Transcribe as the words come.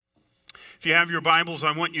If you have your Bibles,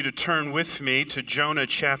 I want you to turn with me to Jonah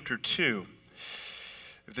chapter 2.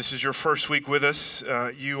 If this is your first week with us,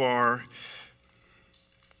 you are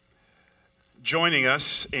joining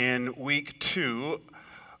us in week 2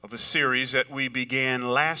 of a series that we began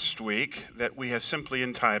last week that we have simply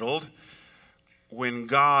entitled, When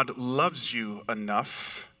God Loves You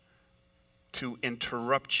Enough to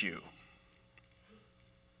Interrupt You.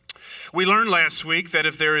 We learned last week that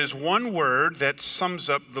if there is one word that sums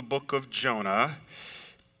up the book of Jonah,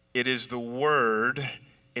 it is the word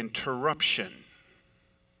interruption.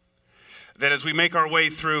 That as we make our way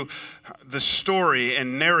through the story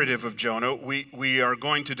and narrative of Jonah, we are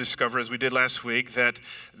going to discover, as we did last week, that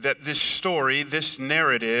this story, this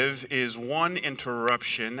narrative is one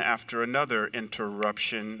interruption after another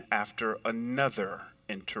interruption after another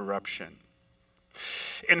interruption.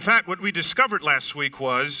 In fact, what we discovered last week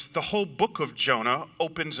was the whole book of Jonah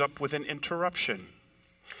opens up with an interruption.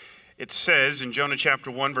 It says in Jonah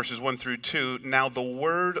chapter 1, verses 1 through 2, "Now the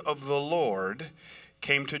word of the Lord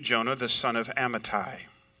came to Jonah, the son of Amittai."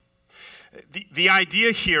 The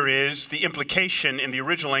idea here is, the implication in the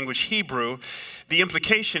original language Hebrew, the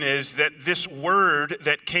implication is that this word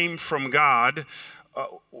that came from God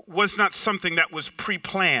was not something that was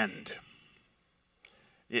pre-planned.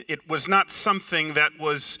 It was not something that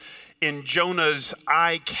was in Jonah's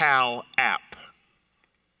iCal app.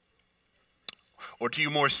 Or to you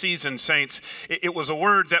more seasoned saints, it was a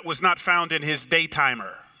word that was not found in his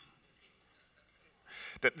daytimer.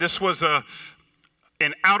 That this was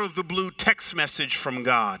an out-of-the-blue text message from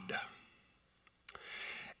God.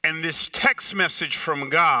 And this text message from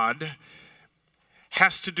God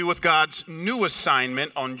has to do with God's new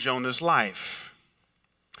assignment on Jonah's life.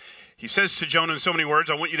 He says to Jonah in so many words,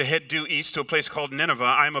 I want you to head due east to a place called Nineveh.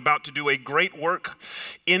 I am about to do a great work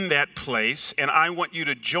in that place, and I want you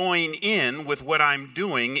to join in with what I'm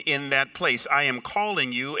doing in that place. I am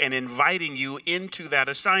calling you and inviting you into that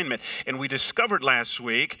assignment. And we discovered last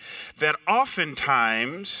week that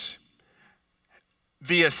oftentimes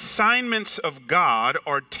the assignments of God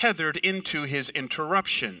are tethered into his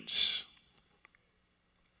interruptions.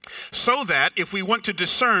 So that if we want to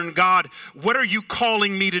discern, God, what are you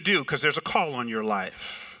calling me to do? Because there's a call on your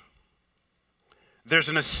life. There's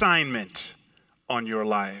an assignment on your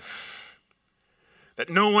life. That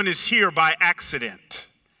no one is here by accident.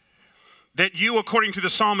 That you, according to the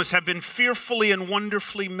psalmist, have been fearfully and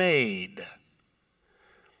wonderfully made.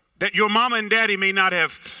 That your mama and daddy may not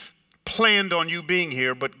have planned on you being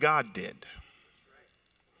here, but God did.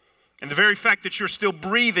 And the very fact that you're still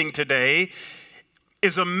breathing today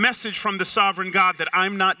is a message from the sovereign God that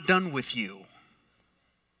I'm not done with you.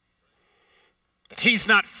 That he's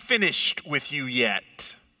not finished with you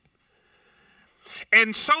yet.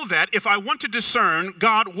 And so that if I want to discern,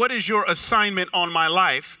 God, what is your assignment on my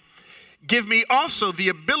life? Give me also the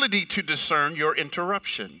ability to discern your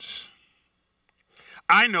interruptions.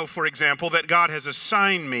 I know, for example, that God has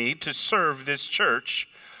assigned me to serve this church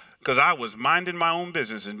because I was minding my own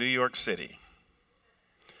business in New York City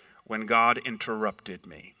when God interrupted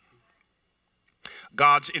me.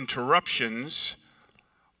 God's interruptions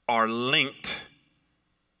are linked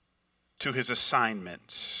to his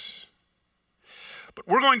assignments. But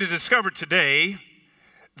we're going to discover today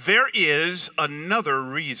there is another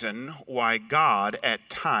reason why God at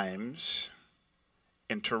times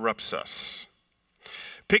interrupts us.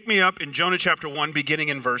 Pick me up in Jonah chapter 1, beginning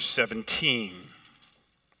in verse 17.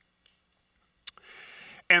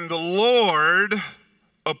 And the Lord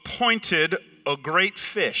appointed a great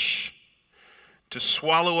fish to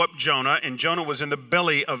swallow up Jonah, and Jonah was in the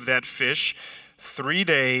belly of that fish 3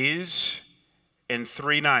 days and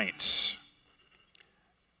 3 nights.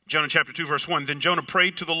 Jonah chapter 2, verse 1, then Jonah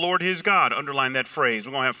prayed to the Lord his God. Underline that phrase.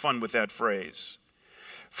 We're going to have fun with that phrase.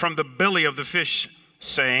 From the belly of the fish,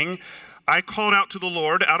 saying, I called out to the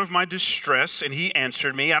Lord out of my distress, and he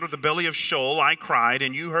answered me. Out of the belly of Sheol I cried,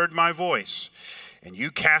 and you heard my voice. And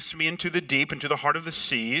you cast me into the deep, into the heart of the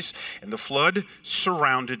seas, and the flood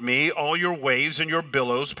surrounded me. All your waves and your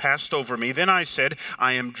billows passed over me. Then I said,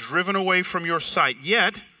 I am driven away from your sight.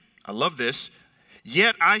 Yet, I love this,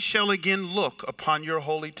 yet I shall again look upon your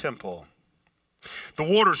holy temple. The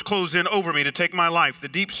waters closed in over me to take my life. The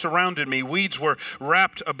deep surrounded me. Weeds were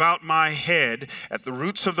wrapped about my head. At the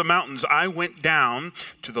roots of the mountains I went down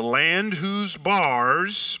to the land whose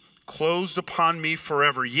bars closed upon me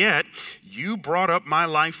forever. Yet you brought up my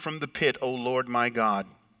life from the pit, O Lord my God.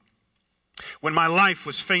 When my life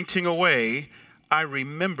was fainting away, I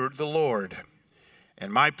remembered the Lord,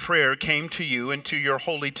 and my prayer came to you and to your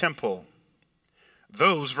holy temple.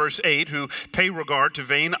 Those, verse 8, who pay regard to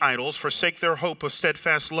vain idols forsake their hope of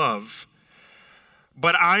steadfast love.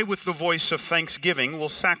 But I, with the voice of thanksgiving, will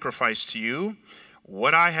sacrifice to you.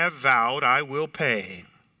 What I have vowed, I will pay.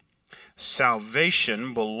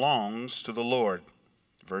 Salvation belongs to the Lord.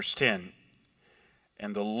 Verse 10.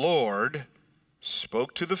 And the Lord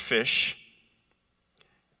spoke to the fish,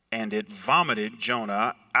 and it vomited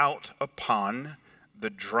Jonah out upon the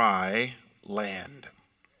dry land.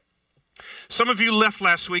 Some of you left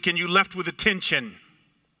last week, and you left with a tension.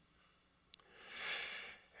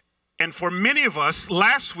 And for many of us,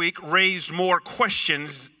 last week raised more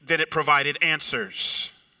questions than it provided answers.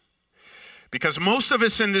 Because most of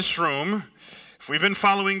us in this room, if we've been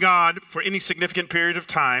following God for any significant period of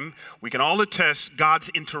time, we can all attest God's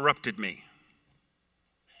interrupted me.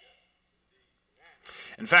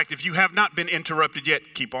 In fact, if you have not been interrupted yet,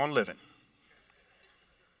 keep on living.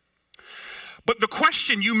 But the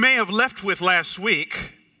question you may have left with last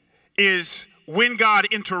week is, when God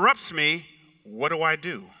interrupts me, what do I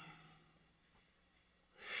do?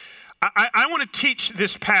 I want to teach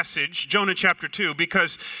this passage, Jonah chapter 2,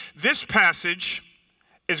 because this passage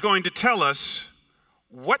is going to tell us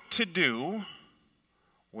what to do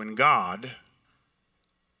when God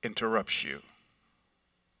interrupts you.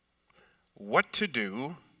 What to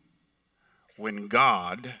do when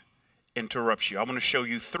God interrupts you. I'm going to show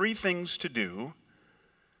you 3 things to do,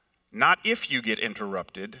 not if you get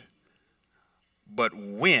interrupted, but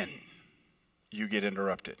when you get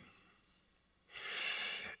interrupted.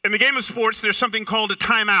 In the game of sports, there's something called a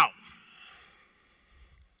timeout.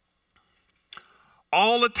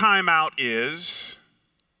 All a timeout is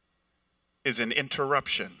an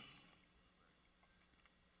interruption.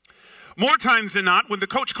 More times than not, when the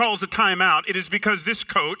coach calls a timeout, it is because this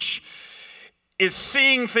coach is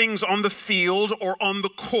seeing things on the field or on the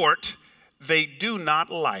court they do not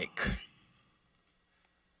like.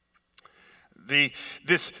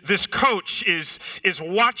 This coach is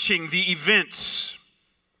watching the events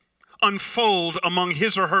unfold among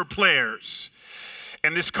his or her players.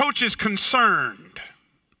 And this coach is concerned.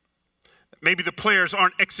 Maybe the players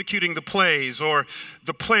aren't executing the plays, or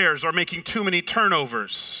the players are making too many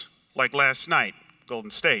turnovers, like last night, Golden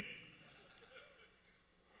State.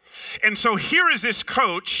 And so here is this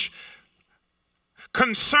coach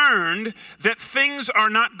concerned that things are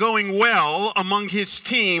not going well among his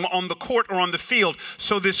team on the court or on the field.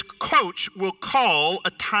 So this coach will call a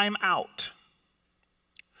timeout.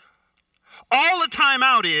 All a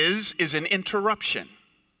timeout is an interruption.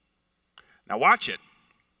 Now watch it.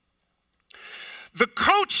 The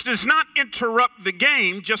coach does not interrupt the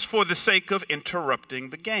game just for the sake of interrupting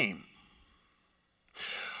the game.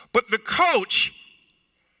 But the coach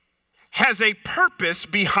has a purpose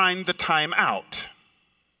behind the timeout.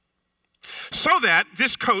 So that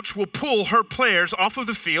this coach will pull her players off of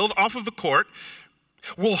the field, off of the court,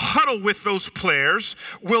 will huddle with those players,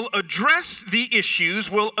 will address the issues,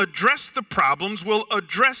 will address the problems, will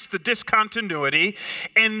address the discontinuity,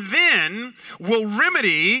 and then will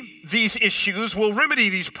remedy these issues, will remedy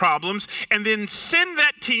these problems, and then send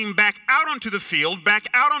that team back out onto the field, back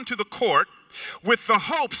out onto the court, with the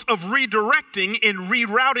hopes of redirecting and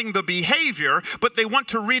rerouting the behavior, but they want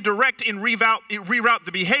to redirect and reroute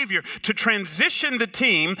the behavior to transition the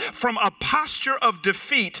team from a posture of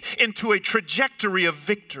defeat into a trajectory of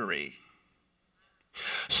victory.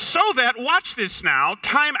 So that, watch this now,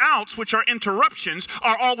 timeouts, which are interruptions,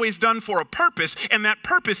 are always done for a purpose, and that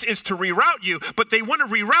purpose is to reroute you, but they want to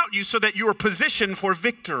reroute you so that you are positioned for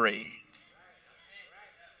victory.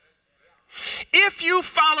 If you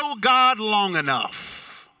follow God long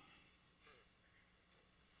enough,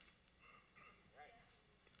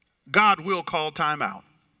 God will call time out.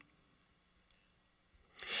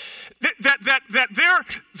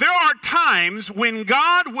 There are times when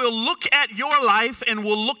God will look at your life and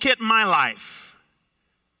will look at my life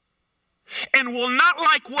and will not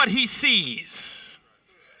like what he sees.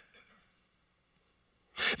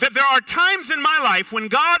 That there are times in my life when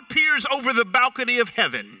God peers over the balcony of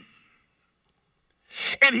heaven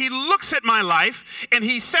and he looks at my life and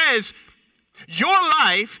he says, your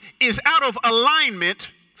life is out of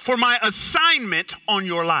alignment for my assignment on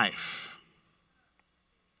your life.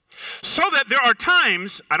 So that there are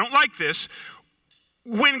times, I don't like this,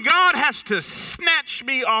 when God has to snatch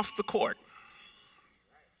me off the court.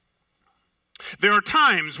 There are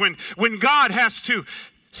times when God has to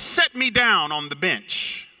set me down on the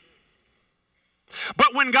bench.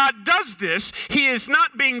 But when God does this, he is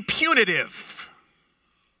not being punitive.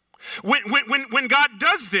 When God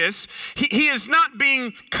does this, he is not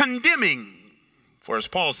being condemning. For as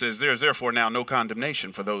Paul says, there is therefore now no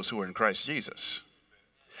condemnation for those who are in Christ Jesus.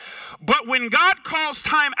 But when God calls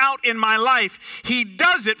time out in my life, he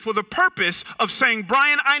does it for the purpose of saying,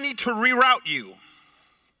 Brian, I need to reroute you.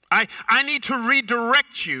 I need to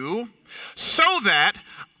redirect you so that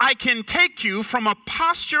I can take you from a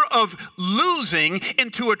posture of losing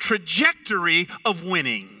into a trajectory of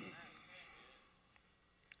winning.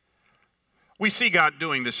 We see God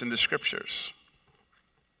doing this in the scriptures.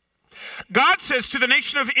 God says to the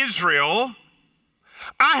nation of Israel,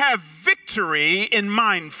 I have victory in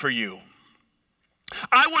mind for you.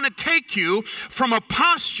 I want to take you from a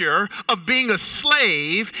posture of being a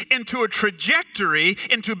slave into a trajectory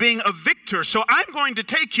into being a victor. So I'm going to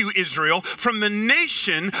take you, Israel, from the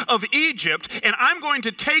nation of Egypt, and I'm going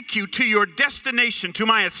to take you to your destination, to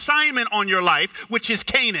my assignment on your life, which is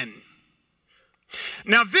Canaan.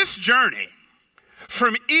 Now, this journey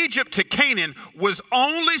from Egypt to Canaan was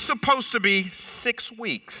only supposed to be 6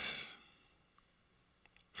 weeks.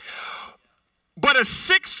 But a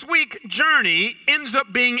 6-week journey ends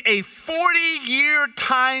up being a 40-year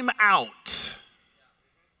time out.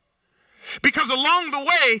 Because along the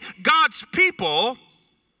way, God's people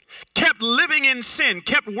kept living in sin,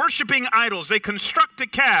 kept worshiping idols. They construct a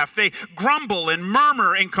calf. They grumble and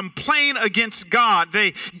murmur and complain against God.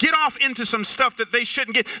 They get off into some stuff that they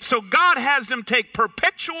shouldn't get. So God has them take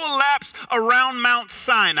perpetual laps around Mount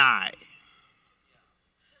Sinai.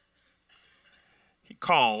 He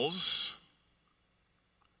calls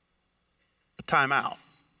time out.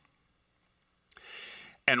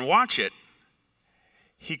 And watch it.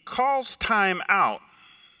 He calls time out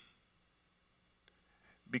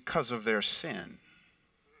because of their sin.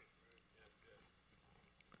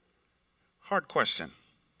 Hard question.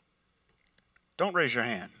 Don't raise your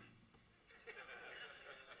hand.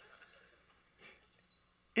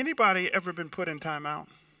 Anybody ever been put in time out?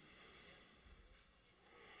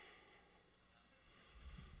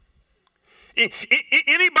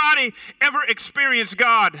 Anybody ever experienced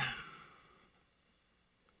God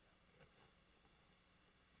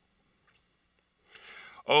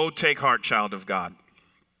oh, take heart, child of God.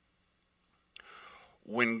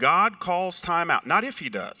 When God calls time out, not if he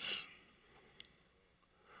does,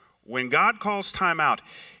 when God calls time out,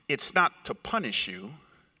 it's not to punish you,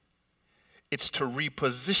 it's to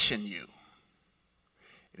reposition you.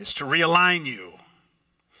 It is to realign you.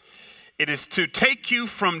 It is to take you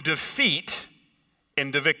from defeat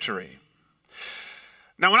into victory.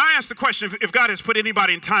 Now, when I ask the question, if God has put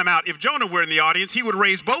anybody in time out, if Jonah were in the audience, he would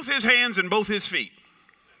raise both his hands and both his feet.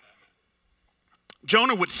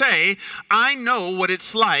 Jonah would say, I know what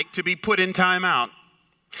it's like to be put in time out.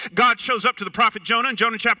 God shows up to the prophet Jonah in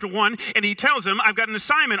Jonah chapter 1, and he tells him, I've got an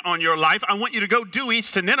assignment on your life. I want you to go due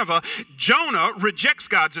east to Nineveh. Jonah rejects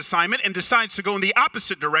God's assignment and decides to go in the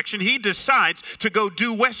opposite direction. He decides to go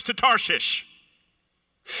due west to Tarshish.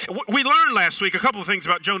 We learned last week a couple of things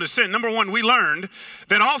about Jonah's sin. Number one, we learned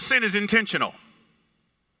that all sin is intentional.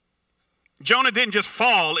 Jonah didn't just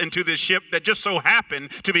fall into this ship that just so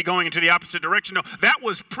happened to be going into the opposite direction. No, that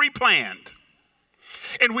was pre-planned.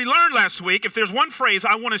 And we learned last week, if there's one phrase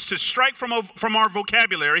I want us to strike from our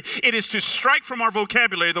vocabulary, it is to strike from our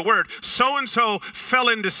vocabulary the word, so-and-so fell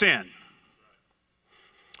into sin.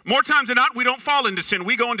 More times than not, we don't fall into sin.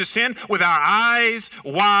 We go into sin with our eyes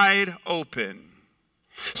wide open.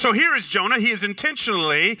 So here is Jonah. He is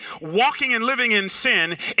intentionally walking and living in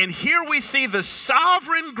sin. And here we see the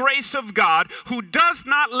sovereign grace of God, who does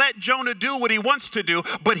not let Jonah do what he wants to do,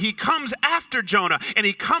 but he comes after Jonah, and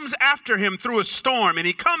he comes after him through a storm, and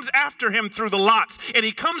he comes after him through the lots, and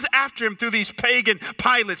he comes after him through these pagan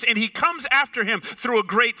pilots, and he comes after him through a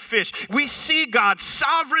great fish. We see God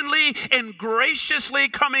sovereignly and graciously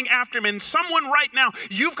coming after him. And someone right now,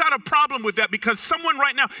 you've got a problem with that, because someone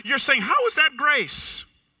right now, you're saying, how is that grace?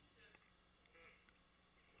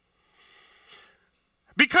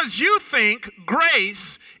 Because you think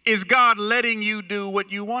grace is God letting you do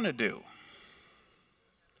what you want to do.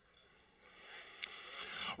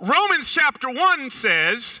 Romans chapter 1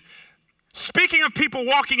 says, speaking of people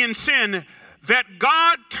walking in sin, that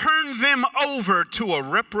God turned them over to a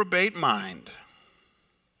reprobate mind.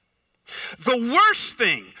 The worst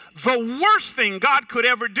thing God could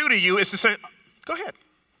ever do to you is to say, go ahead.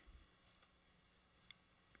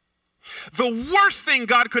 The worst thing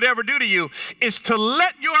God could ever do to you is to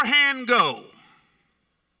let your hand go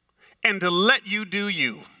and to let you do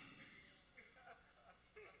you.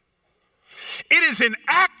 It is an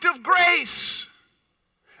act of grace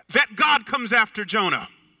that God comes after Jonah.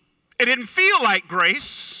 It didn't feel like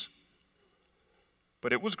grace,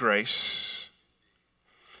 but it was grace.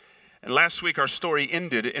 And last week our story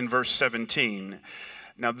ended in verse 17.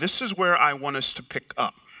 Now this is where I want us to pick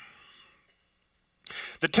up.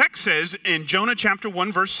 The text says in Jonah chapter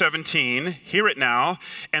 1 verse 17, hear it now,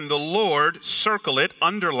 and the Lord, circle it,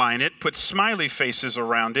 underline it, put smiley faces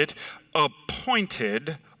around it,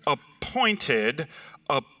 appointed appointed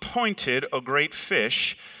a great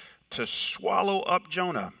fish to swallow up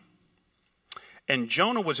Jonah. And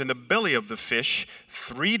Jonah was in the belly of the fish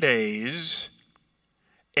 3 days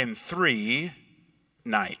and 3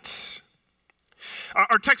 nights.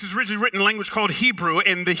 Our text is originally written in language called Hebrew,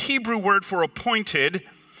 and the Hebrew word for appointed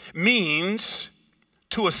means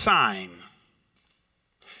to assign.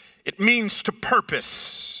 It means to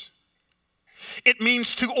purpose. It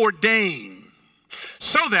means to ordain.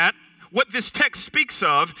 So that what this text speaks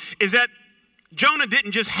of is that Jonah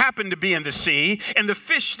didn't just happen to be in the sea, and the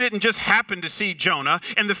fish didn't just happen to see Jonah,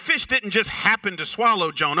 and the fish didn't just happen to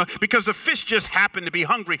swallow Jonah because the fish just happened to be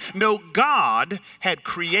hungry. No, God had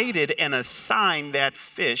created and assigned that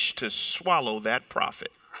fish to swallow that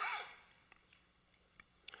prophet.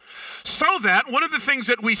 So that one of the things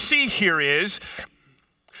that we see here is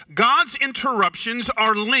God's interruptions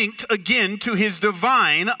are linked again to his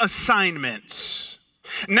divine assignments.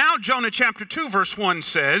 Now Jonah chapter 2 verse 1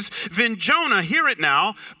 says, "Then Jonah, hear it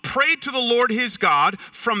now, prayed to the Lord his God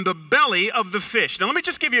from the belly of the fish." Now let me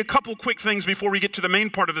just give you a couple quick things before we get to the main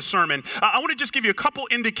part of the sermon. I want to just give you a couple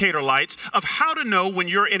indicator lights of how to know when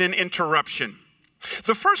you're in an interruption.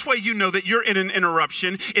 The first way you know that you're in an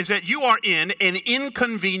interruption is that you are in an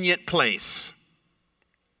inconvenient place.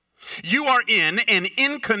 You are in an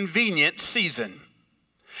inconvenient season.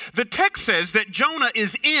 The text says that Jonah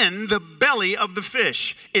is in the belly of the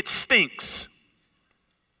fish. It stinks.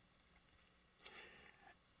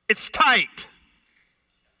 It's tight.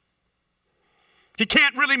 He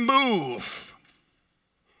can't really move.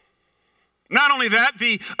 Not only that,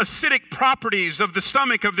 the acidic properties of the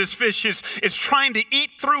stomach of this fish is trying to eat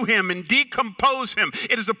through him and decompose him.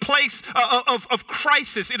 It is a place of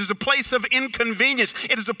crisis. It is a place of inconvenience.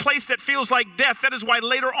 It is a place that feels like death. That is why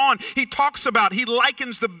later on he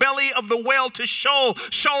likens the belly of the whale to Sheol.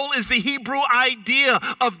 Sheol is the Hebrew idea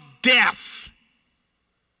of death.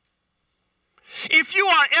 If you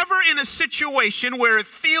are ever in a situation where it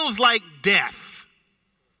feels like death,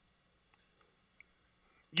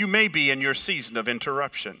 you may be in your season of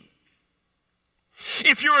interruption.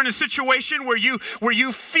 If you're in a situation where you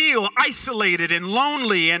feel isolated and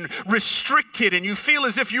lonely and restricted, and you feel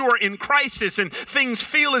as if you are in crisis and things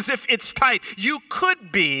feel as if it's tight, you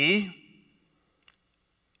could be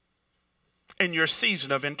in your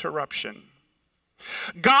season of interruption.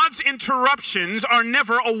 God's interruptions are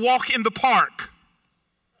never a walk in the park.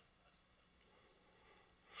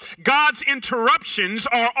 God's interruptions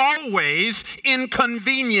are always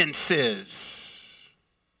inconveniences.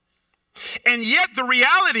 And yet the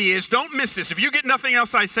reality is, don't miss this. If you get nothing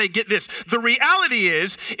else I say, get this. The reality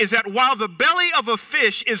is that while the belly of a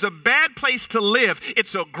fish is a bad place to live,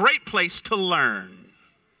 it's a great place to learn.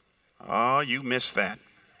 Oh, you missed that.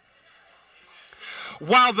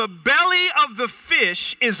 While the belly of the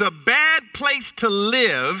fish is a bad place to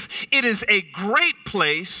live, it is a great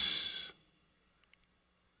place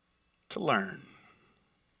to learn.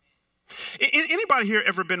 Anybody here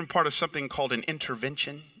ever been a part of something called an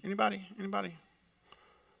intervention? Anybody?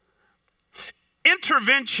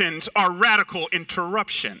 Interventions are radical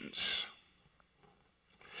interruptions.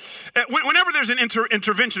 Whenever there's an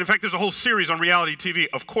intervention, in fact, there's a whole series on reality TV,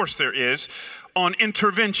 of course there is, on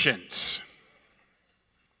interventions.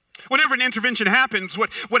 Whenever an intervention happens,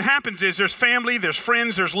 what happens is there's family, there's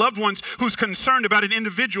friends, there's loved ones who's concerned about an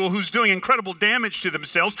individual who's doing incredible damage to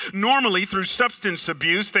themselves, normally through substance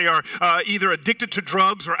abuse. They are either addicted to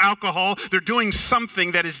drugs or alcohol. They're doing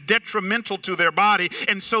something that is detrimental to their body.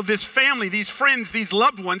 And so this family, these friends, these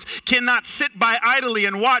loved ones cannot sit by idly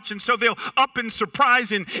and watch. And so they'll up and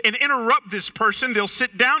surprise and interrupt this person. They'll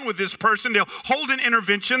sit down with this person. They'll hold an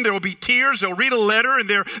intervention. There will be tears. They'll read a letter, and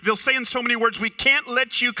they'll say in so many words, "We can't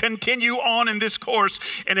let you continue on in this course."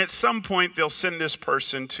 And at some point, they'll send this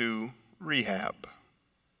person to rehab.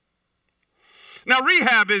 Now,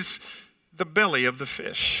 rehab is the belly of the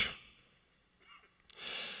fish.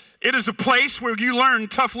 It is a place where you learn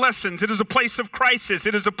tough lessons. It is a place of crisis.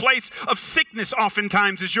 It is a place of sickness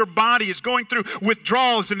oftentimes as your body is going through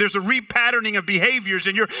withdrawals and there's a repatterning of behaviors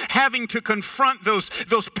and you're having to confront those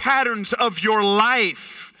patterns of your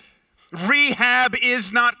life. Rehab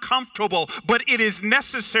is not comfortable, but it is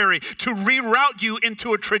necessary to reroute you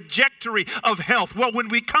into a trajectory of health. Well, when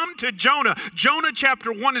we come to Jonah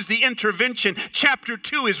chapter 1 is the intervention. Chapter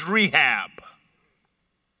 2 is rehab.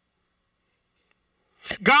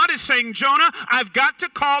 God is saying, Jonah, I've got to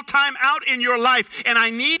call time out in your life, and I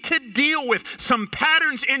need to deal with some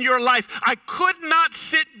patterns in your life. I could not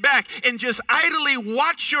sit back and just idly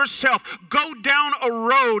watch yourself go down a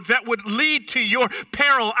road that would lead to your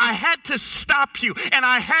peril. I had to stop you, and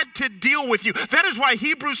I had to deal with you. That is why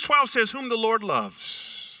Hebrews 12 says, whom the Lord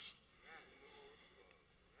loves,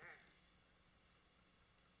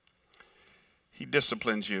 He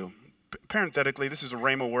disciplines you. Parenthetically, this is a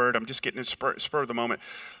rhema word. I'm just getting it spur of the moment.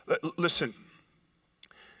 Listen,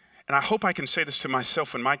 and I hope I can say this to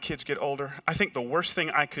myself when my kids get older. I think the worst thing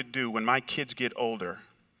I could do when my kids get older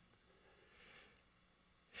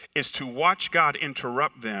is to watch God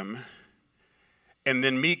interrupt them and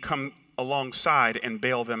then me come alongside and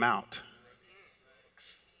bail them out.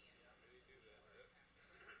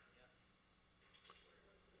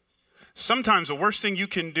 Sometimes the worst thing you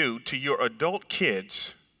can do to your adult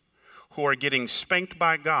kids who are getting spanked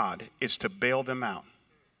by God is to bail them out.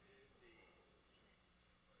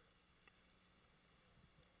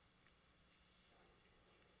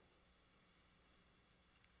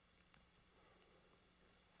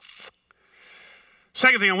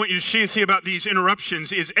 Second thing I want you to see about these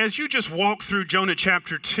interruptions is as you just walk through Jonah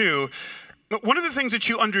chapter 2, one of the things that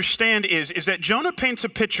you understand is that Jonah paints a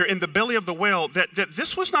picture in the belly of the whale that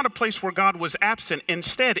this was not a place where God was absent.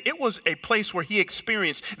 Instead, it was a place where he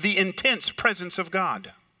experienced the intense presence of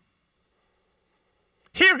God.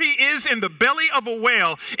 Here he is in the belly of a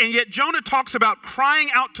whale, and yet Jonah talks about crying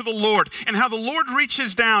out to the Lord and how the Lord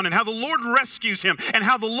reaches down and how the Lord rescues him and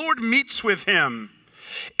how the Lord meets with him.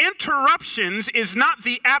 Interruptions is not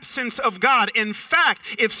the absence of God. In fact,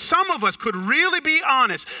 if some of us could really be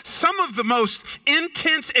honest, some of the most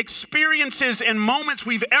intense experiences and moments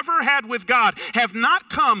we've ever had with God have not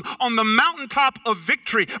come on the mountaintop of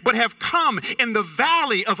victory, but have come in the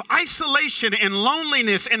valley of isolation and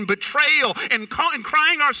loneliness and betrayal and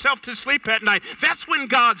crying ourselves to sleep at night. That's when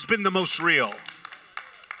God's been the most real.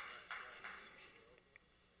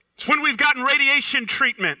 It's when we've gotten radiation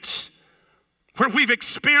treatments where we've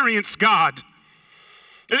experienced God.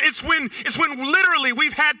 It's when literally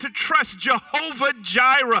we've had to trust Jehovah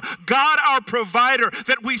Jireh, God our provider,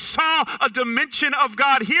 that we saw a dimension of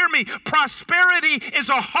God. Hear me, prosperity is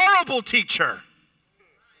a horrible teacher.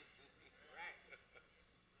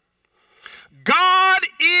 God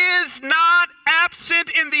is not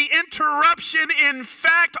absent in the interruption. In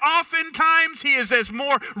fact, oftentimes he is as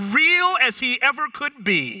more real as he ever could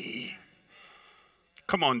be.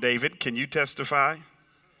 Come on, David, can you testify?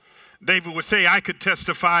 David would say, I could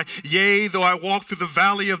testify, yea, though I walk through the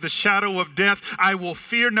valley of the shadow of death, I will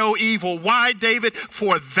fear no evil. Why, David?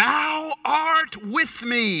 For thou art with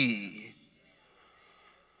me.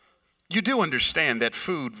 You do understand that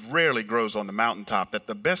food rarely grows on the mountaintop, that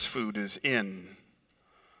the best food is in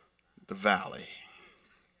the valley.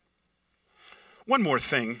 One more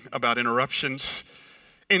thing about interruptions.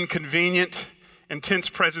 Inconvenient, intense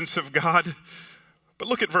presence of God. But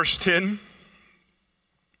look at verse 10.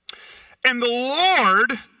 And the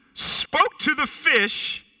Lord spoke to the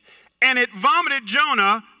fish, and it vomited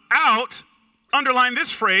Jonah out, underline this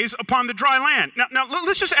phrase, upon the dry land. Now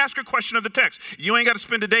let's just ask a question of the text. You ain't got to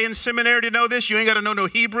spend a day in seminary to know this. You ain't got to know no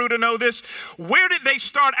Hebrew to know this. Where did they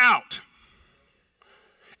start out?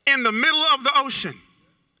 In the middle of the ocean.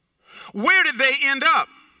 Where did they end up?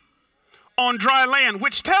 On dry land,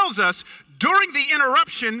 which tells us during the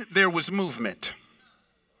interruption, there was movement.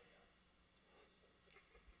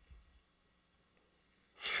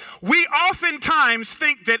 We oftentimes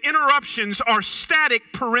think that interruptions are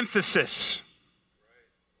static parentheses.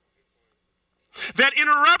 That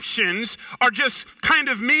interruptions are just kind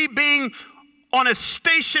of me being on a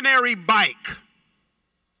stationary bike.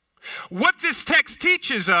 What this text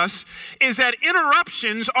teaches us is that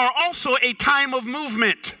interruptions are also a time of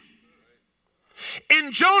movement.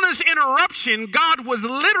 In Jonah's interruption, God was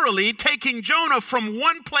literally taking Jonah from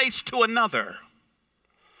one place to another.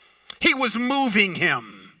 He was moving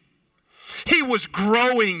him. He was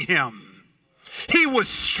growing him. He was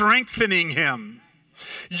strengthening him.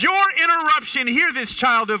 Your interruption, hear this,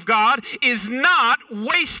 child of God, is not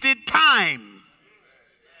wasted time.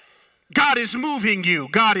 God is moving you.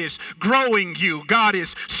 God is growing you. God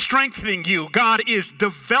is strengthening you. God is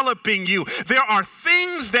developing you. There are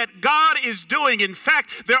things that God is doing. In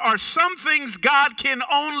fact, there are some things God can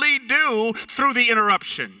only do through the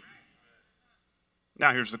interruption.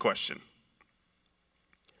 Now here's the question.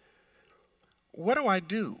 What do I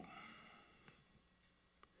do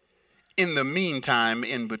in the meantime,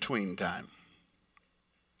 in between time?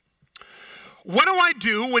 What do I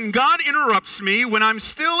do when God interrupts me, when I'm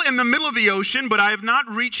still in the middle of the ocean, but I have not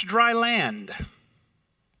reached dry land?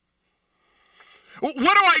 What do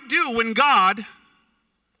I do when God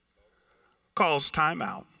calls time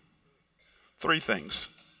out? 3 things.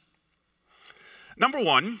 Number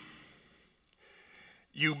 1,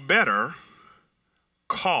 you better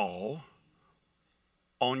call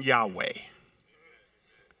on Yahweh.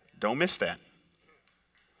 Don't miss that.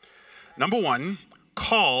 Number 1,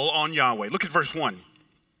 call on Yahweh. Look at verse 1.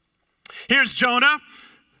 Here's Jonah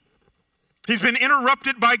He's been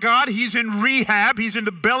interrupted by God. He's in rehab. He's in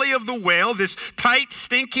the belly of the whale, this tight,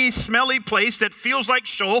 stinky, smelly place that feels like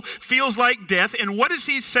Sheol, feels like death. And what does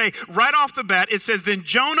he say right off the bat? It says, then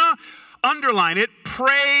Jonah, underline it,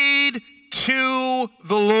 prayed to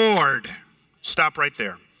the Lord. Stop right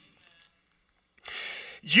there.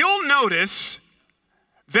 You'll notice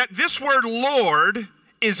that this word Lord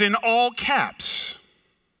is in all caps.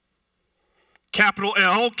 Capital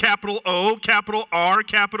L, capital O, capital R,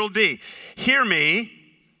 capital D. Hear me,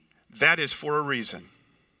 that is for a reason.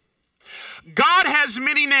 God has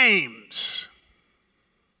many names.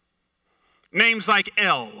 Names like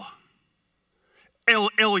El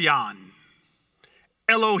Elyon,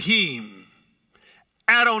 Elohim,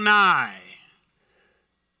 Adonai,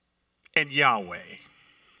 and Yahweh.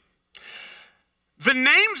 The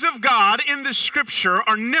names of God in the scripture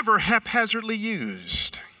are never haphazardly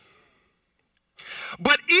used.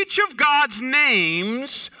 But each of God's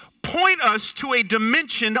names point us to a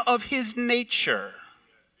dimension of his nature.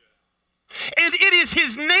 And it is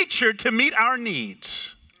his nature to meet our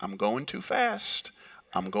needs. I'm going too fast.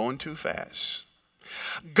 I'm going too fast.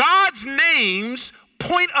 God's names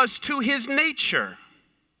point us to his nature.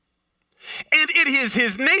 And it is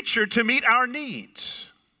his nature to meet our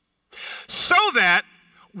needs. So that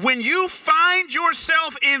when you find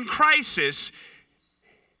yourself in crisis,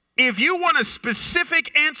 if you want a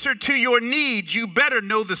specific answer to your need, you better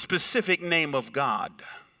know the specific name of God.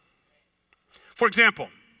 For example,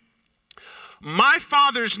 my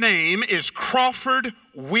father's name is Crawford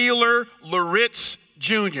Wheeler Loritz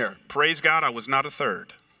Jr. Praise God, I was not a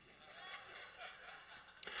third.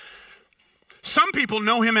 Some people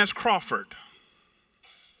know him as Crawford.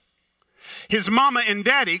 His mama and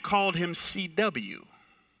daddy called him CW.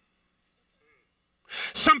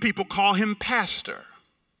 Some people call him pastor.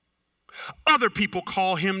 Other people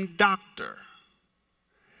call him doctor.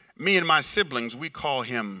 Me and my siblings, we call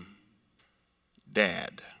him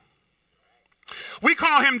dad. We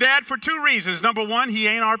call him dad for two reasons. Number one, he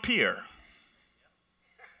ain't our peer.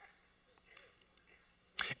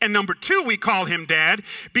 And number two, we call him dad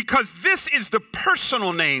because this is the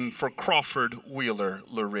personal name for Crawford Wheeler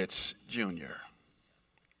Loritz Jr.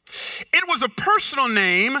 It was a personal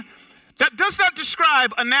name that does not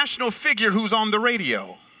describe a national figure who's on the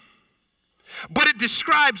radio. But it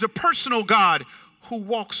describes a personal God who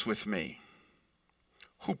walks with me,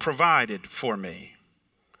 who provided for me,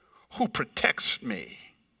 who protects me,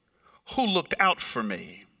 who looked out for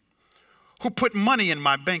me, who put money in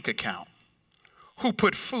my bank account, who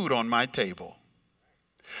put food on my table.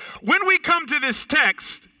 When we come to this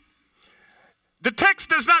text, the text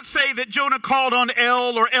does not say that Jonah called on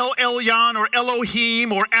El or El Elyon or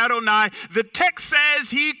Elohim or Adonai. The text says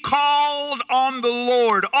he called on the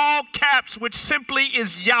Lord, all caps, which simply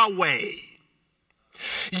is Yahweh.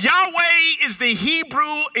 Yahweh is the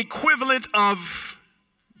Hebrew equivalent of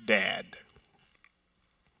dad.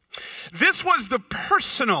 This was the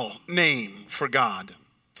personal name for God.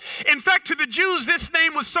 In fact, to the Jews, this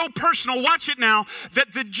name was so personal, watch it now,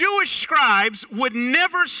 that the Jewish scribes would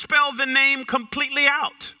never spell the name completely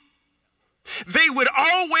out. They would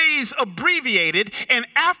always abbreviate it, and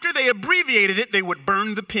after they abbreviated it, they would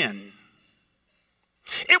burn the pen.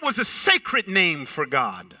 It was a sacred name for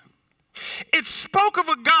God. It spoke of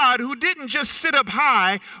a God who didn't just sit up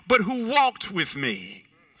high, but who walked with me.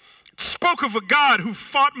 It spoke of a God who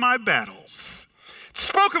fought my battles. It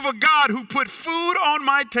spoke of a God who put food on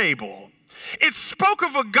my table. It spoke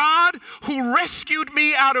of a God who rescued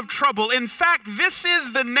me out of trouble. In fact, this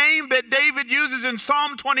is the name that David uses in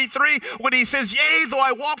Psalm 23 when he says, yea, though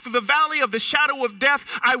I walk through the valley of the shadow of death,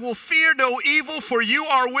 I will fear no evil, for you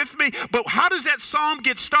are with me. But how does that psalm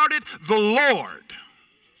get started? The Lord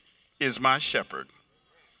is my shepherd.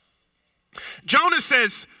 Jonah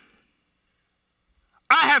says,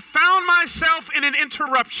 I have found myself in an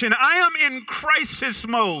interruption. I am in crisis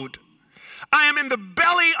mode. I am in the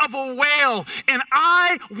belly of a whale, and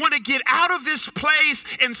I want to get out of this place,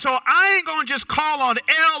 and so I ain't going to just call on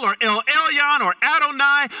El or El Elyon or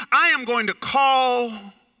Adonai. I am going to call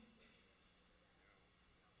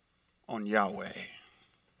on Yahweh.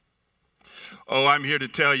 Oh, I'm here to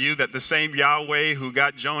tell you that the same Yahweh who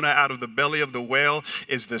got Jonah out of the belly of the whale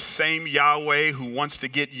is the same Yahweh who wants to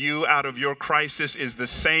get you out of your crisis, is the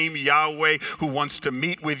same Yahweh who wants to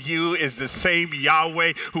meet with you, is the same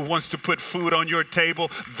Yahweh who wants to put food on your table.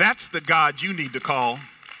 That's the God you need to call.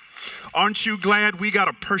 Aren't you glad we got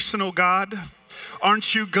a personal God?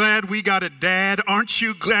 Aren't you glad we got a dad? Aren't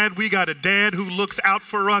you glad we got a dad who looks out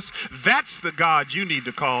for us? That's the God you need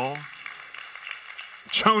to call.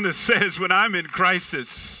 Jonah says, when I'm in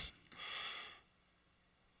crisis,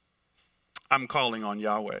 I'm calling on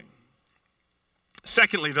Yahweh.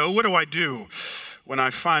 Secondly, though, what do I do when I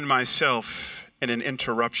find myself in an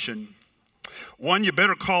interruption? One, you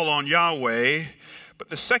better call on Yahweh. But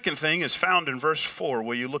the second thing is found in verse 4.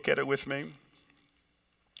 Will you look at it with me?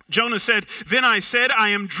 Jonah said, "Then I said, I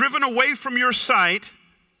am driven away from your sight,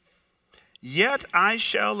 yet I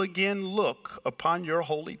shall again look upon your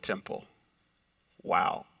holy temple."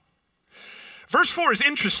 Wow. Verse 4 is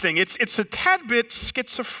interesting. It's a tad bit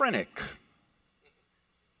schizophrenic.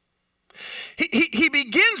 He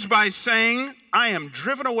begins by saying, "I am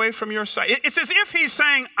driven away from your sight." It's as if he's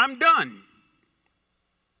saying, "I'm done."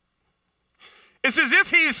 It's as if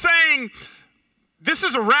he's saying, "This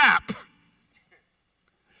is a wrap."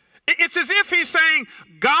 It's as if he's saying,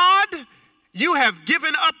 "God, you have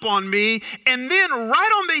given up on me." And then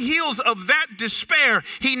right on the heels of that despair,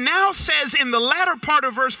 he now says in the latter part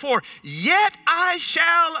of verse 4, "Yet I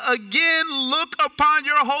shall again look upon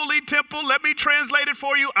your holy temple." Let me translate it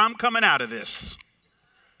for you. I'm coming out of this.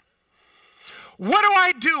 What do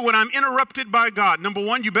I do when I'm interrupted by God? Number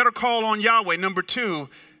one, you better call on Yahweh. Number two,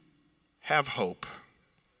 have hope.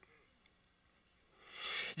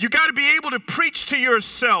 You got to be able to preach to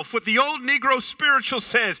yourself what the old Negro spiritual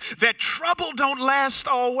says, that trouble don't last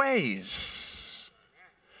always.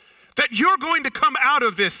 That you're going to come out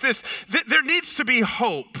of this. There needs to be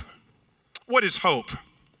hope. What is hope?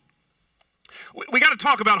 We got to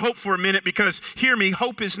talk about hope for a minute because, hear me,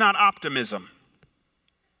 hope is not optimism.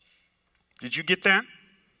 Did you get that?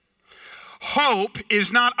 Hope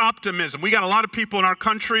is not optimism. We got a lot of people in our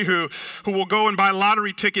country who will go and buy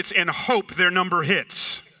lottery tickets and hope their number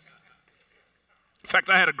hits. In fact,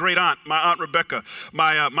 I had a great aunt, my Aunt Rebecca.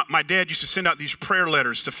 My dad used to send out these prayer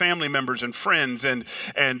letters to family members and friends, and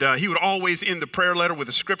he would always end the prayer letter with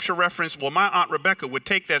a scripture reference. Well, my Aunt Rebecca would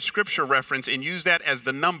take that scripture reference and use that as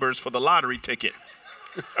the numbers for the lottery ticket.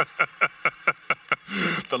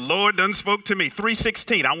 The Lord done spoke to me.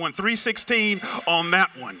 316. I want 316 on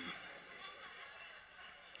that one.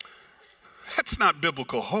 That's not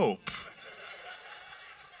biblical hope.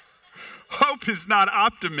 Hope is not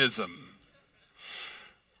optimism.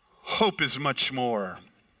 Hope is much more.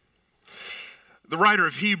 The writer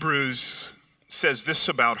of Hebrews says this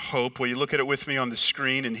about hope. Will you look at it with me on the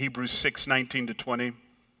screen in Hebrews 6:19-20?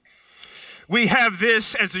 "We have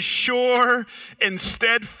this as a sure and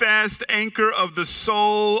steadfast anchor of the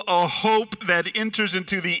soul, a hope that enters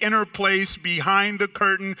into the inner place behind the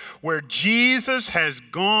curtain, where Jesus has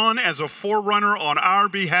gone as a forerunner on our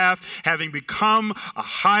behalf, having become a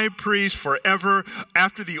high priest forever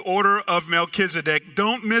after the order of Melchizedek."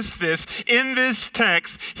 Don't miss this. In this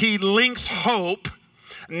text, he links hope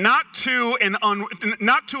not to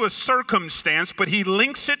a circumstance, but he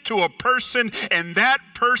links it to a person, and that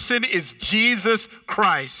person is Jesus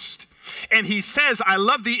Christ. And he says, I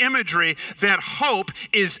love the imagery, that hope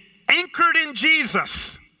is anchored in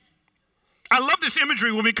Jesus. I love this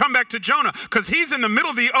imagery when we come back to Jonah, because he's in the middle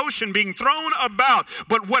of the ocean being thrown about.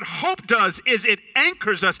 But what hope does is it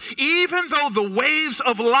anchors us, even though the waves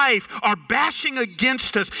of life are bashing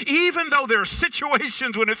against us, even though there are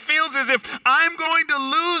situations when it feels as if I'm going to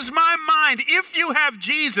lose my mind. If you have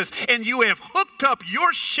Jesus and you have hooked up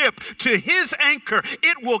your ship to his anchor,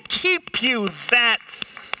 it will keep you.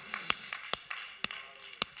 That's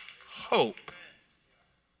hope.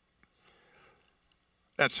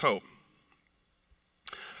 That's hope.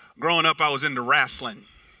 Growing up, I was into wrestling.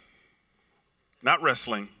 Not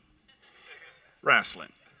wrestling,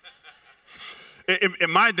 wrestling.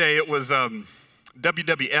 In my day, it was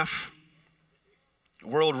WWF,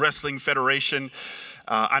 World Wrestling Federation.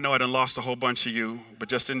 I know I done lost a whole bunch of you, but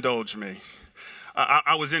just indulge me.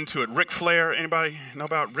 I was into it. Ric Flair, anybody know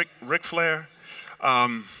about Ric Flair?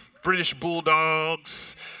 British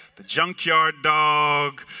Bulldogs, the Junkyard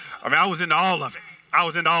Dog. I mean, I was into all of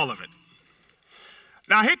it.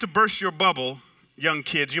 Now, I hate to burst your bubble, young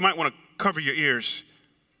kids. You might want to cover your ears.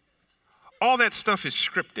 All that stuff is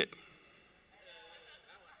scripted.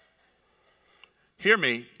 Hear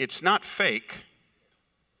me, it's not fake.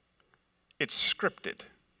 It's scripted.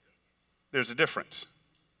 There's a difference.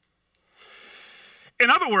 In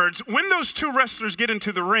other words, when those two wrestlers get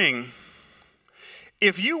into the ring,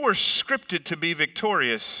 if you were scripted to be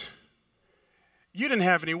victorious, you didn't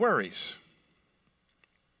have any worries.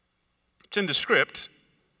 It's in the script.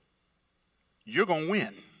 You're going to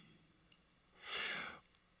win.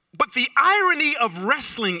 But the irony of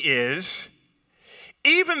wrestling is,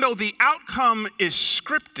 even though the outcome is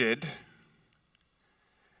scripted,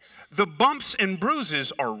 the bumps and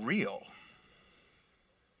bruises are real.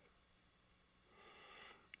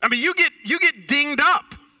 I mean, you get dinged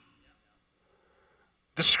up.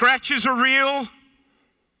 The scratches are real.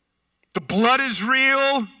 The blood is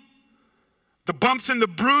real. The bumps and the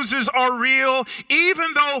bruises are real,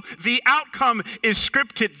 even though the outcome is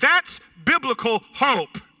scripted. That's biblical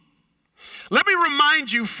hope. Let me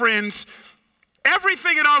remind you, friends,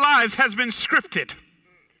 everything in our lives has been scripted.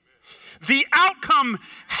 The outcome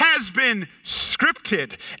has been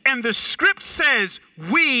scripted, and the script says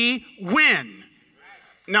we win.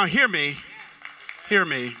 Now hear me, hear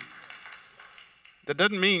me. That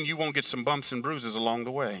doesn't mean you won't get some bumps and bruises along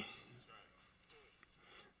the way.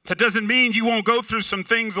 That doesn't mean you won't go through some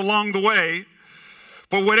things along the way.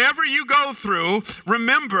 But whatever you go through,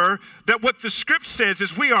 remember that what the script says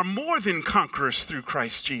is we are more than conquerors through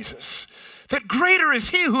Christ Jesus. That greater is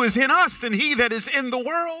he who is in us than he that is in the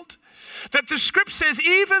world. That the script says,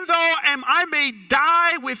 even though I may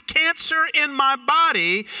die with cancer in my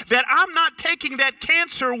body, that I'm not taking that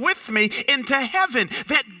cancer with me into heaven.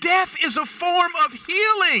 That death is a form of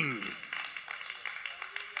healing.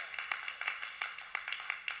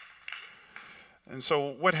 And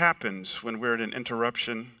so what happens when we're at an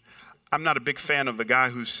interruption? I'm not a big fan of the guy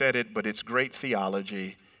who said it, but it's great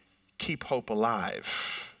theology. Keep hope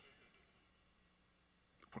alive.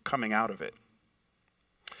 We're coming out of it.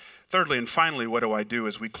 Thirdly and finally, what do I do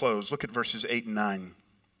as we close? Look at verses 8 and 9.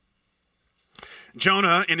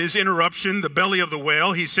 Jonah, in his interruption, the belly of the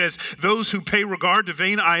whale, he says, those who pay regard to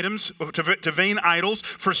vain idols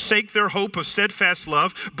forsake their hope of steadfast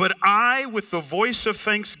love. But I, with the voice of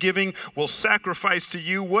thanksgiving, will sacrifice to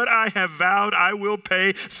you what I have vowed I will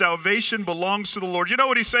pay. Salvation belongs to the Lord. You know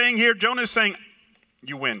what he's saying here? Jonah is saying,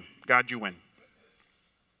 you win. God, you win.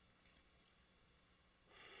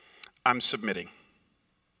 I'm submitting.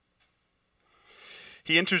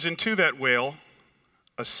 He enters into that whale,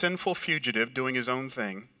 a sinful fugitive doing his own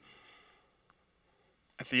thing.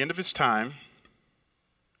 At the end of his time,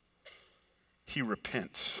 he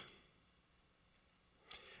repents.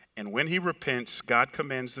 And when he repents, God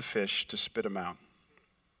commands the fish to spit him out.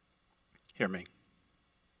 Hear me.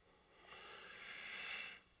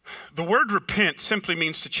 The word repent simply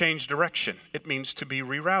means to change direction. It means to be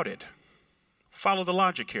rerouted. Follow the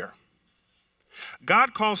logic here.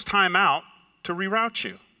 God calls time out to reroute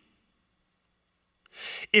you.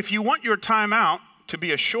 If you want your time out to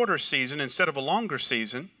be a shorter season instead of a longer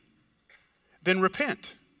season, then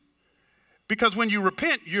repent. Because when you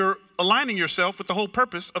repent, you're aligning yourself with the whole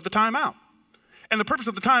purpose of the time out. And the purpose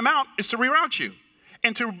of the time out is to reroute you.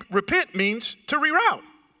 And to repent means to reroute.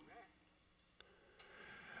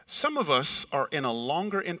 Some of us are in a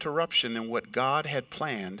longer interruption than what God had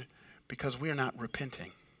planned because we're not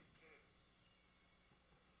repenting.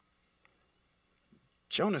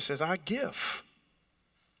 Jonah says, I give.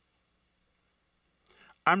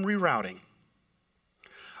 I'm rerouting.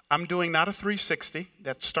 I'm doing not a 360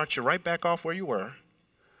 that starts you right back off where you were.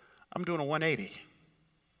 I'm doing a 180.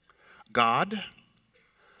 God,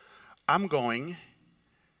 I'm going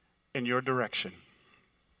in your direction.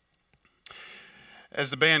 As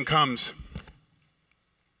the band comes,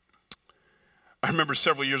 I remember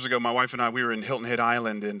several years ago, my wife and I, we were in Hilton Head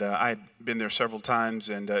Island, and I had been there several times,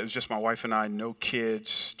 and it was just my wife and I, no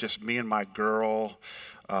kids, just me and my girl,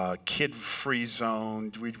 kid-free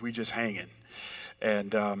zone, we just hanging.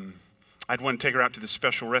 And I'd want to take her out to this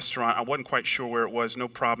special restaurant. I wasn't quite sure where it was, no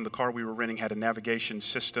problem. The car we were renting had a navigation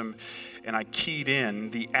system, and I keyed in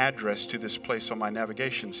the address to this place on my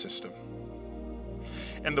navigation system.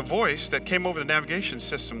 And the voice that came over the navigation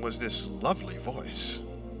system was this lovely voice.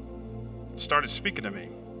 It started speaking to me.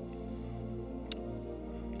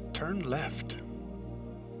 Turn left.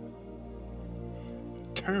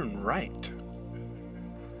 Turn right.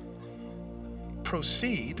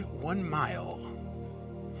 Proceed 1 mile.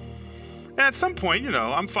 And at some point,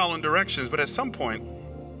 I'm following directions, but at some point,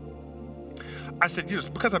 I said,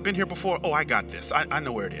 because I've been here before, I got this. I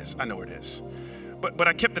know where it is. I know where it is. But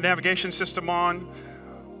I kept the navigation system on,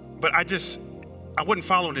 but I wasn't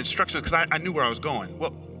following the instructions because I knew where I was going.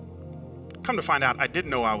 Well, come to find out, I didn't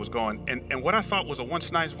know I was going. And what I thought was a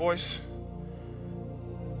once nice voice,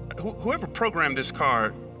 whoever programmed this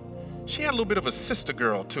car, she had a little bit of a sister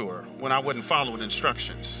girl to her when I wasn't following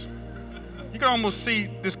instructions. You can almost see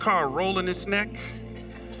this car rolling its neck.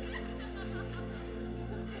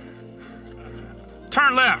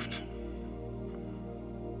 Turn left.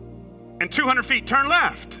 And 200 feet, turn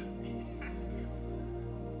left.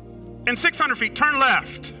 And 600 feet, turn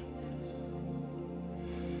left.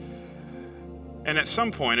 And at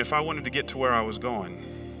some point, if I wanted to get to where I was going,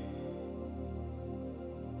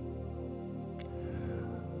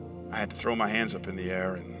 I had to throw my hands up in the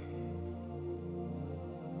air and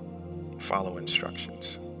follow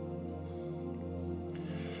instructions.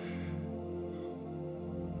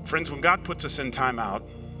 Friends, when God puts us in timeout,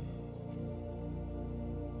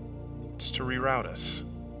 it's to to reroute us.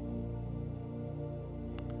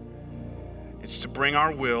 It's to bring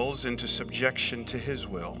our wills into subjection to His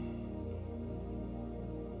will.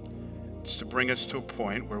 It's to bring us to a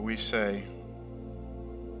point where we say,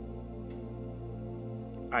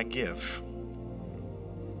 I give.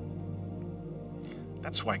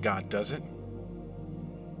 That's why God does it.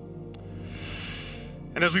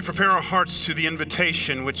 And as we prepare our hearts to the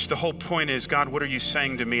invitation, which the whole point is, God, what are you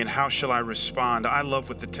saying to me and how shall I respond? I love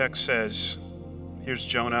what the text says. Here's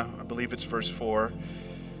Jonah, I believe it's verse 4.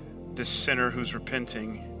 This sinner who's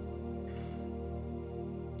repenting.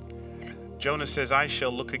 Jonah says, I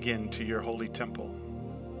shall look again to your holy temple.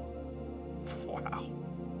 Wow.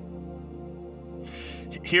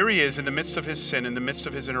 Here he is in the midst of his sin, in the midst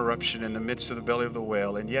of his interruption, in the midst of the belly of the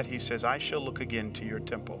whale, and yet he says, I shall look again to your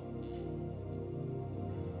temple.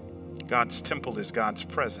 God's temple is God's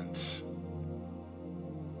presence.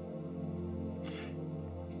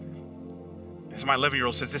 As my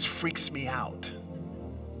 11-year-old says, this freaks me out.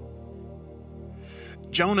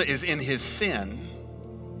 Jonah is in his sin,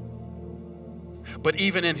 but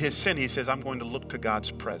even in his sin, he says, I'm going to look to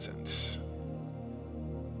God's presence.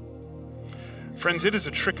 Friends, it is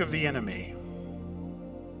a trick of the enemy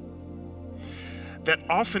that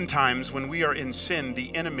oftentimes when we are in sin,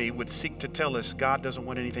 the enemy would seek to tell us God doesn't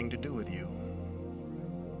want anything to do with you.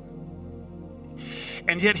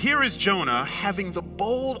 And yet here is Jonah having the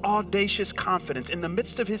bold, audacious confidence in the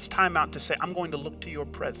midst of his timeout to say, I'm going to look to your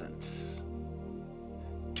presence,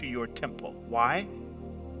 to your temple. Why?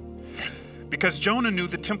 Because Jonah knew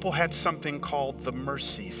the temple had something called the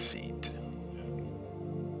mercy seat.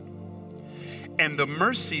 And the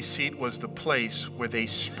mercy seat was the place where they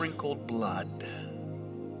sprinkled blood.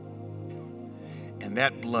 And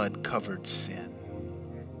that blood covered sin.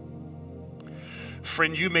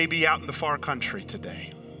 Friend, you may be out in the far country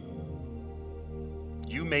today.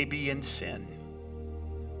 You may be in sin.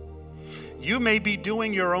 You may be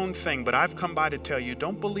doing your own thing, but I've come by to tell you,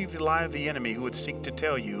 don't believe the lie of the enemy who would seek to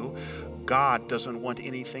tell you God doesn't want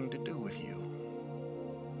anything to do with you.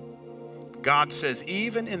 God says,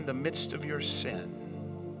 even in the midst of your sin,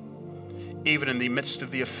 even in the midst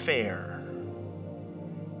of the affair,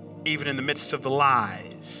 even in the midst of the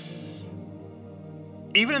lies,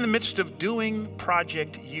 even in the midst of doing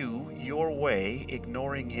Project You your way,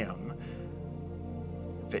 ignoring Him,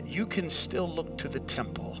 that you can still look to the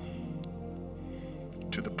temple,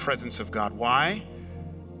 to the presence of God. Why?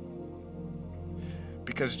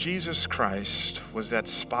 Because Jesus Christ was that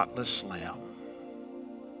spotless lamb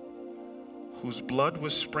whose blood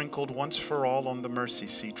was sprinkled once for all on the mercy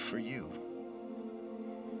seat for you.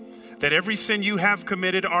 That every sin you have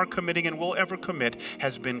committed, are committing, and will ever commit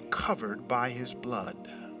has been covered by His blood.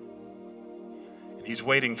 And He's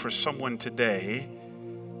waiting for someone today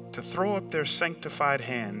to throw up their sanctified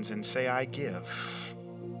hands and say, I give.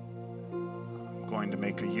 I'm going to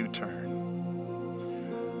make a U-turn.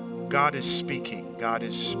 God is speaking. God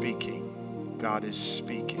is speaking. God is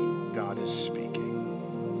speaking. God is speaking.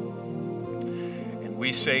 And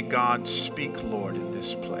we say, God, speak, Lord, in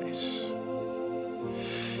this place.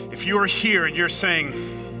 If you are here and you're saying,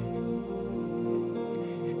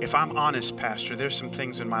 if I'm honest, Pastor, there's some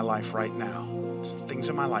things in my life right now,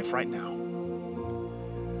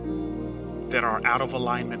 that are out of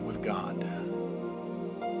alignment with God.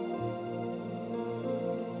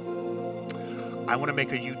 I want to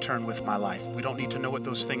make a U-turn with my life. We don't need to know what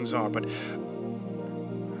those things are, but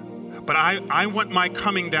I want my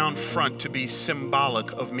coming down front to be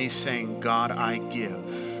symbolic of me saying, God, I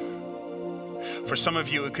give. For some of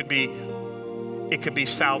you, it could be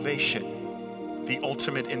salvation, the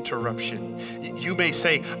ultimate interruption. You may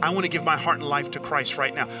say, I want to give my heart and life to Christ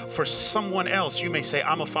right now. For someone else, you may say,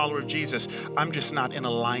 I'm a follower of Jesus. I'm just not in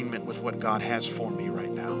alignment with what God has for me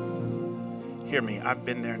right now. Hear me, I've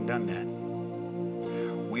been there and done that.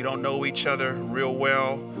 We don't know each other real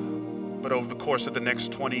well, but over the course of the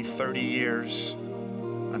next 20, 30 years,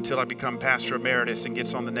 until I become pastor emeritus and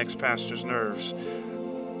gets on the next pastor's nerves,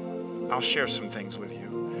 I'll share some things with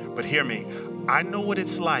you. But hear me, I know what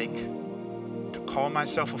it's like to call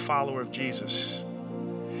myself a follower of Jesus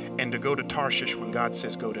and to go to Tarshish when God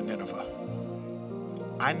says go to Nineveh.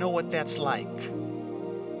 I know what that's like.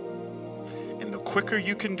 And the quicker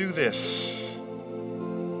you can do this,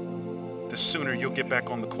 the sooner you'll get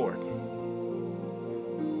back on the court.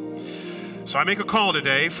 So I make a call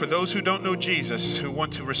today for those who don't know Jesus, who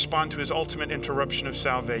want to respond to His ultimate interruption of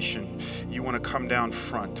salvation. You want to come down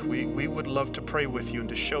front. We would love to pray with you and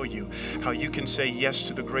to show you how you can say yes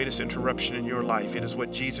to the greatest interruption in your life. It is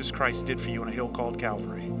what Jesus Christ did for you on a hill called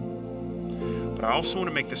Calvary. But I also want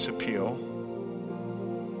to make this appeal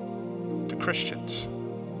to Christians.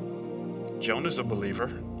 Jonah's a believer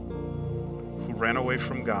who ran away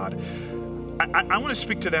from God. I want to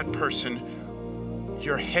speak to that person.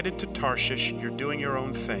 You're headed to Tarshish. You're doing your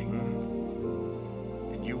own thing.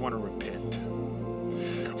 And you want to repent.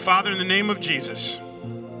 Father, in the name of Jesus,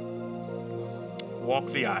 walk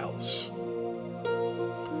the aisles.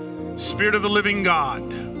 Spirit of the living God,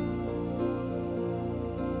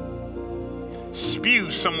 spew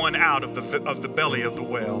someone out of the belly of the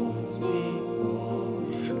well.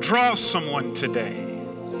 Draw someone today.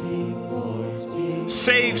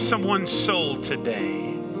 Save someone's soul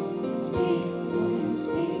today.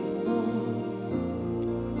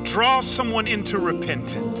 Draw someone into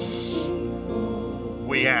repentance.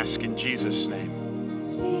 We ask in Jesus' name.